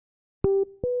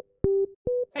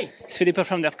Hey. It's Filippo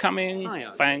from The Upcoming. Hi,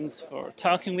 Thanks for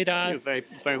talking with us. You're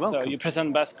very welcome. So you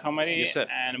present best comedy, Yes, sir.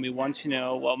 and we want to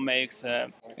know what makes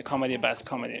a comedy best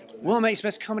comedy. What makes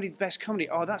best comedy the best comedy?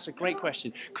 Oh, that's a great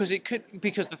question.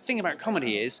 Because the thing about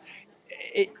comedy is,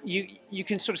 you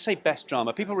can sort of say best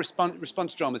drama. People respond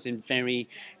to dramas in very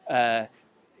well.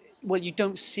 You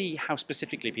don't see how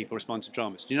specifically people respond to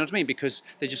dramas. Do you know what I mean? Because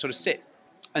they just sort of sit.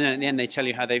 And then at the end they tell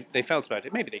you how they felt about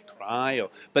it. Maybe they cry,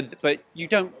 but you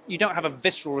don't have a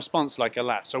visceral response like a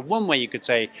laugh. So one way you could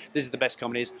say this is the best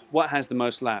comedy is what has the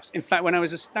most laughs. In fact, when I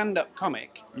was a stand-up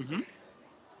comic,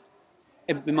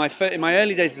 in my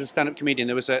early days as a stand-up comedian,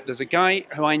 there's a guy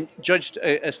who I judged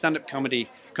a stand-up comedy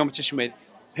competition with,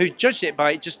 who judged it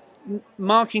by just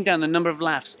marking down the number of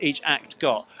laughs each act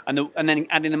got, and then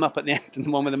adding them up at the end, and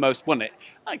the one with the most won it.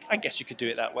 I guess you could do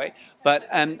it that way. But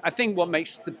I think what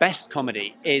makes the best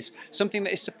comedy is something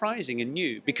that is surprising and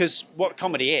new. Because what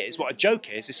comedy is, what a joke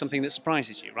is something that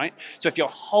surprises you, right? So if your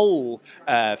whole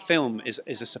film is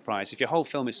a surprise, if your whole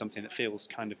film is something that feels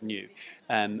kind of new,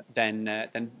 then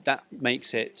that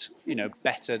makes it,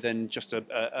 better than just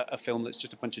a film that's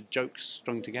just a bunch of jokes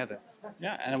strung together.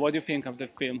 Yeah, and what do you think of the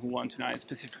film Who Won Tonight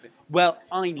specifically? Well,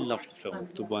 I love the film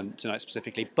The One Tonight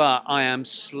specifically, but I am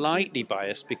slightly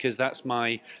biased because that's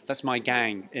my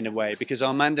gang in a way. Because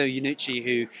Armando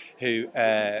Iannucci,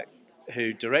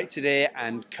 who directed it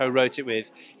and co-wrote it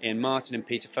with Ian Martin and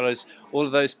Peter Fellows, all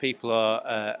of those people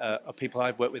are people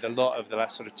I've worked with a lot over the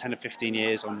last sort of 10 or 15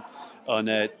 years on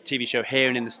a TV show here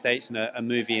and in the States and a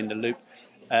movie in the Loop.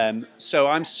 So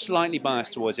I'm slightly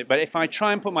biased towards it. But if I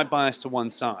try and put my bias to one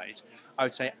side, I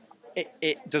would say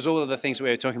it does all of the things that we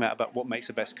were talking about what makes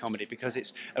the best comedy, because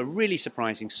it's a really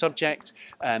surprising subject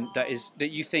that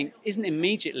you think isn't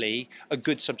immediately a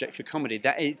good subject for comedy,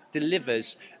 that it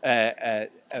delivers a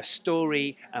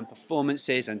story and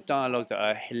performances and dialogue that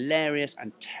are hilarious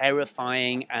and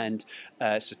terrifying and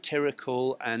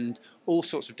satirical and all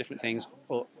sorts of different things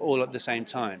all at the same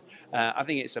time. I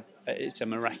think it's a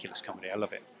miraculous comedy. I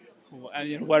love it. And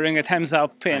you're wearing a Time's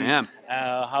Up pin. I am.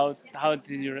 How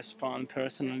did you respond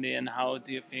personally, and how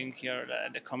do you think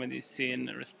the comedy scene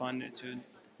responded to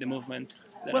the movements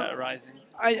that are rising?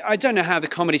 I don't know how the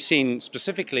comedy scene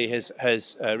specifically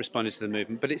has responded to the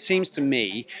movement, but it seems to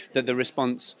me that the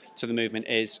response to the movement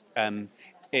is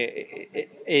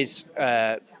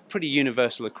pretty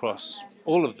universal across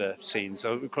all of the scenes,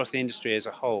 across the industry as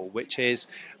a whole, which is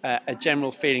a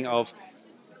general feeling of,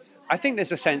 I think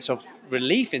there's a sense of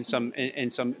relief in some.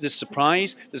 There's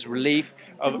surprise, there's relief,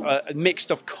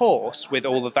 mixed, of course, with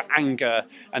all of the anger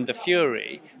and the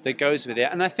fury that goes with it.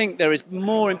 And I think there is,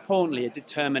 more importantly, a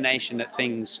determination that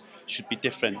things should be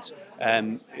different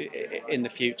in the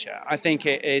future. I think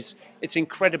it's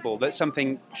incredible that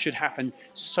something should happen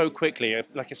so quickly,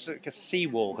 like a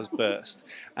seawall has burst,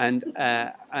 and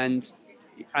I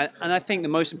think the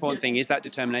most important thing is that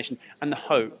determination and the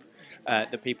hope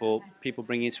that people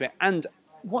bring into it. And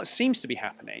what seems to be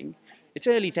happening, it's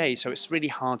early days, so it's really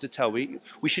hard to tell. We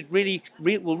should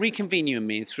we'll reconvene, you and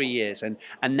me, in 3 years, and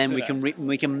then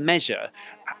we can measure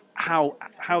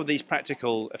how these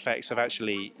practical effects have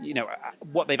actually,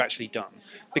 what they've actually done.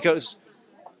 Because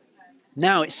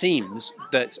now it seems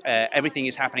that everything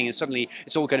is happening and suddenly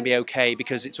it's all going to be okay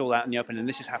because it's all out in the open and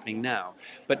this is happening now.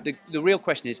 But the real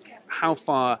question is how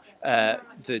far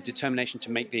the determination to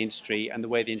make the industry and the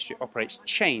way the industry operates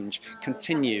change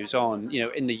continues on,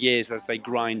 in the years as they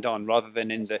grind on, rather than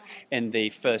in the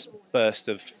first burst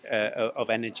of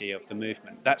energy of the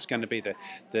movement. That's going to be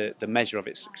the measure of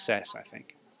its success, I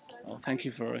think. Well, thank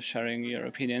you for sharing your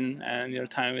opinion and your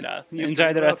time with us.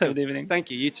 Enjoy the rest of the evening. Thank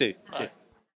you. You too. Bye. Cheers.